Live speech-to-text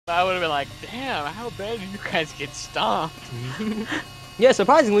I would have been like, damn, how bad did you guys get stomped? Yeah,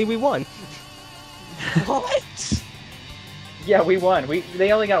 surprisingly, we won. What? Yeah, we won.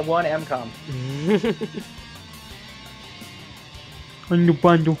 They only got one MCOM. Bundle,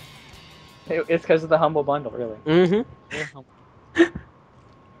 bundle. It's because of the humble bundle, really. Mm-hmm.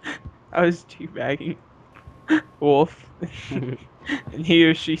 I was teabagging Wolf. And he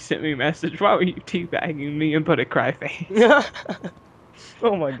or she sent me a message, why were you teabagging me, and put a cry face.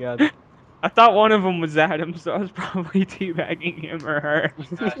 Oh my god. I thought one of them was Adam, so I was probably teabagging him or her.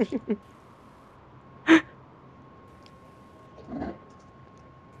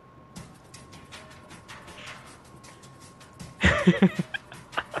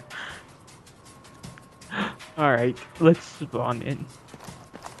 Alright, let's spawn in.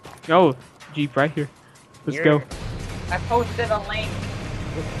 Oh, Jeep right here. Let's go. I posted a link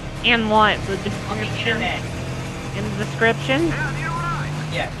And what? The on the internet. In the description?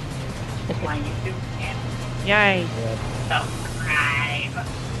 Yes. My YouTube channel. Yay. Subscribe.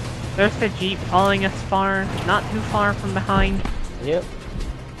 There's the Jeep following us far, not too far from behind. Yep.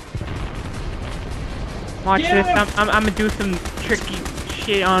 Watch Yeah. this, I'm gonna do some tricky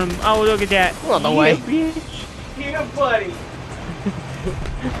shit on him. Oh, look at that. We're on the way. Bitch. Yeah, buddy.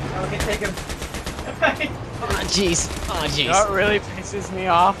 Okay, take him. Oh jeez. Oh You know jeez. what really pisses me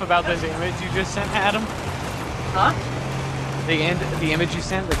off about this image you just sent, Adam? Huh? The image you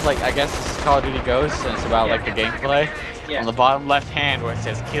sent, it's like, I guess this is Call of Duty Ghosts, and it's about like the gameplay. Yeah. On the bottom left hand where it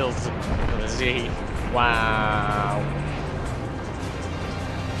says kills Z. Wow.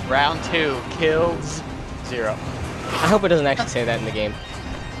 Round 2, kills 0. I hope it doesn't actually say that in the game.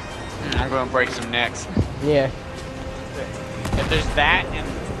 I'm going to break some necks. Yeah. If there's that and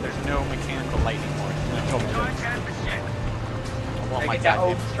there's no mechanical lightning more, I want my Get that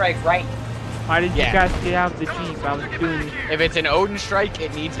goddamn. old strike right. Why did Yeah. you guys get out of the Jeep? I was doing... If it's an Odin strike,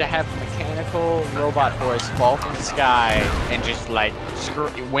 it needs to have mechanical robot horse fall from the sky and just like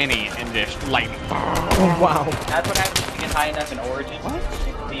whinny and just lightning. Oh, wow. That's what happens if you get high enough in Origin.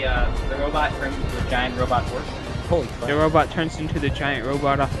 The robot turns into a giant robot horse. Holy The crap. robot turns into the giant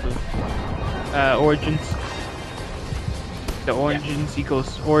robot off of Origins. The Origins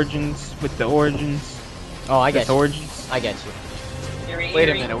equals Origins with the Origins. Oh, I get That's you. Origins. I get you. Wait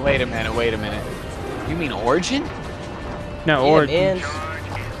a minute. You mean Origin? No, Yeah, Origins.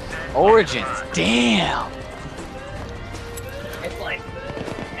 man. Origins, damn! It's like...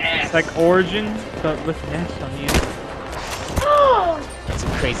 It's like Origin, but with an S on the end. That's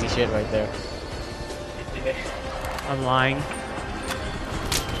some crazy shit right there. I'm lying.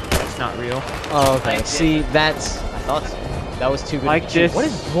 That's not real. Oh, okay. See, that's... I thought so. That was too good. Like of a cheat. this. What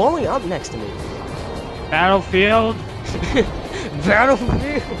is blowing up next to me? Battlefield.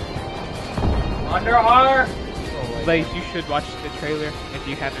 Battlefield! Under R! Blaze, you should watch the trailer if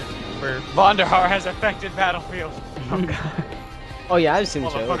you haven't. For Vonderhaar has affected Battlefield. oh god. Oh yeah, I've seen the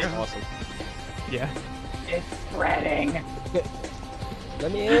trailer. It's Motherfucker. awesome. Yeah. It's spreading.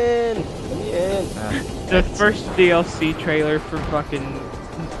 Let me in! Let me in! The first DLC trailer for fucking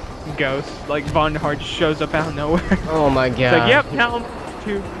Ghost, like Vonderhaar just shows up out of nowhere. It's Oh my god. like, yep, now I'm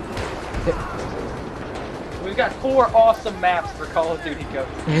two. We've got 4 awesome maps for Call of Duty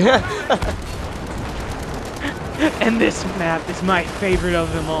Ghosts. And this map is my favorite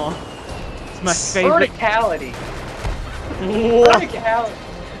of them all. It's my favorite. Verticality. What? Verticality.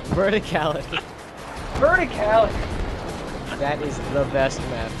 Verticality. Verticality. That is the best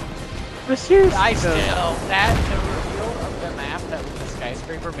map. But seriously, I though, still, the reveal of the map that was the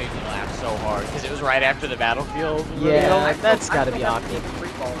skyscraper made me laugh so hard because it was right after the Battlefield Yeah, reveal. that's gotta be awkward.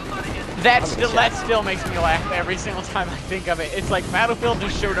 That still makes me laugh every single time I think of it. It's like Battlefield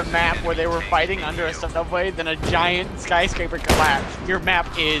just showed a map where they were fighting under a subway, then a giant skyscraper collapsed. Your map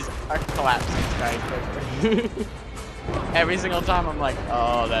is a collapsing skyscraper. Every single time I'm like,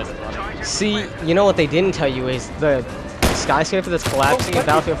 oh, that's funny. See, you know what they didn't tell you is the skyscraper that's collapsing in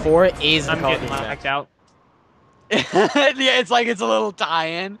Battlefield 4 is the I'm Call of getting Duty map. lagged out. Yeah, it's like it's a little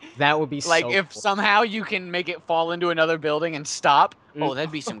tie-in. That would be Like so if cool. somehow you can make it fall into another building and stop. Oh,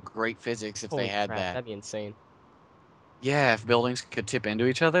 that'd be some great physics if Holy they had crap, that. that'd be insane. Yeah, if buildings could tip into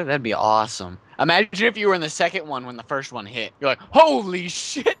each other, that'd be awesome. Imagine if you were in the second one when the first one hit. You're like, holy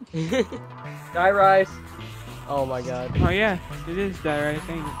shit! Die Rise. Oh my god. Oh yeah, it is that right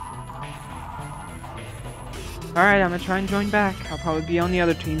thing. Alright, I'm gonna try and join back. I'll probably be on the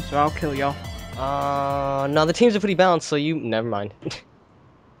other team, so I'll kill y'all. No, the teams are pretty balanced, so you... Never mind.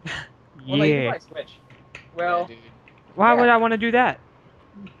 Well, like, you Yeah. might switch. Well, Dude. Why would yeah. I want to do that?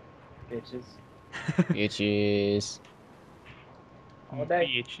 bitches. Bitches. All day.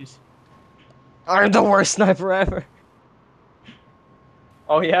 Bitches. I'm the worst sniper ever.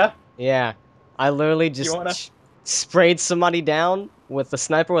 Oh yeah? Yeah. I literally just wanna- sprayed somebody down with the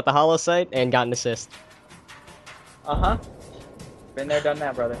sniper with the hollow sight and got an assist. Uh-huh. Been there, done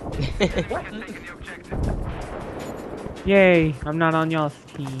that, brother. Yay, I'm not on y'all's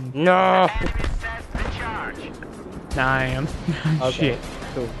team. No! Nah, I am. Okay, Shit.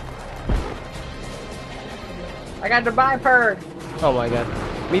 cool. I got the biperd! Oh my god.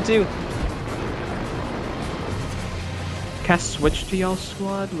 Me too. Can I switch to y'all's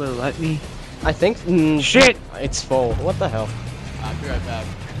squad? Will it let me? I think. Shit! It's full. What the hell? I'll be right back.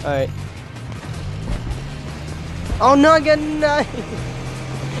 Alright. Oh no, I got nine!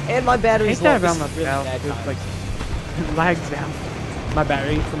 And my battery's Ain't that low. about my This is really belt? bad It's times. like it lags out. My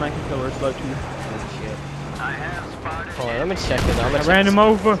battery for my controller is low too. Oh, shit. Hold on, let me check it. I ran him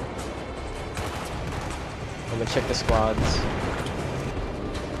over. I'm gonna check the squads.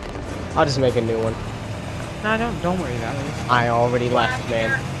 I'll just make a new one. Nah, don't worry about it. I already left,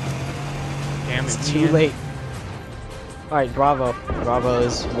 man. Damn it. It's too man. late. Alright, Bravo. Bravo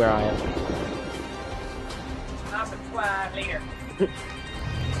is where I am. I'm the squad leader.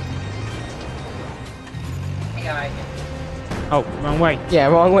 Hey, guys. Oh, wrong way. Yeah,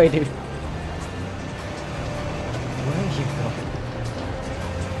 wrong way, dude. Where are you going?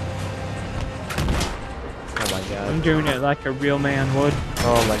 Oh my god. I'm doing it like a real man would.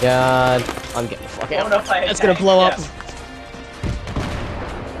 Oh my god. I'm getting fucking Oh, no, fire That's gonna tank, blow up.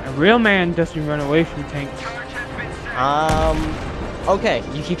 A real man doesn't run away from tanks. Okay,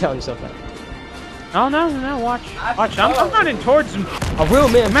 you keep telling yourself that. Oh no, watch. Watch, I'm running towards him. A real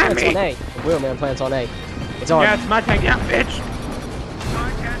man Come at plants me. on A. A real man plants on A. It's on. Yeah, it's my tank. Yeah, bitch.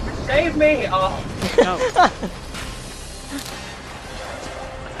 Save me! Oh, No.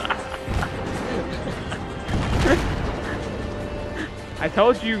 I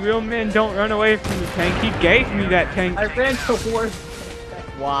told you, real men don't run away from the tank. He gave me that tank. I ran towards.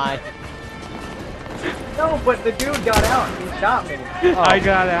 Why? No, but the dude got out and he shot me. Oh. I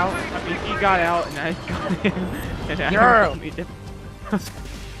got out. I mean, he got out, and I got him. And I Girl.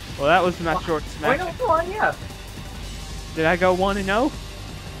 Well, that was my short Wait, smack. no, on, yeah. Did I go 1-0?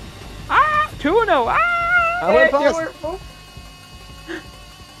 Ah, 2-0. Ah! I went Yeah, past. they were-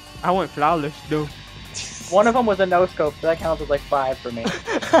 I went flawless, though. One of them was a no scope, so that counts as like 5 for me.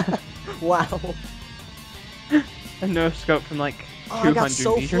 Wow. A no scope from like Oh, 200 I got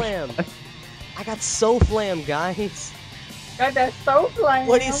so meters. flammed. I got so flammed, guys. God, that's so flame.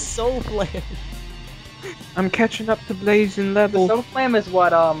 What is so flammed? I'm catching up to blazing The level. so flame is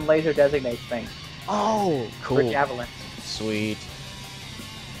what laser designates things. Oh, For cool. javelin. Sweet.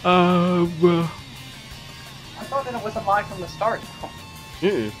 Bro. I thought that it was a lie from the start.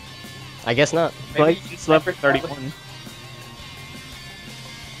 Mm-mm. I guess not. Maybe It's level 31.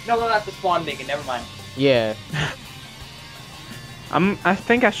 No, that's the spawn beacon. Never mind. Yeah. I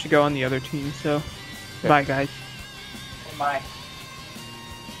think I should go on the other team, so Yeah. bye guys. Oh my.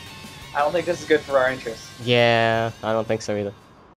 I don't think this is good for our interests. Yeah, I don't think so either.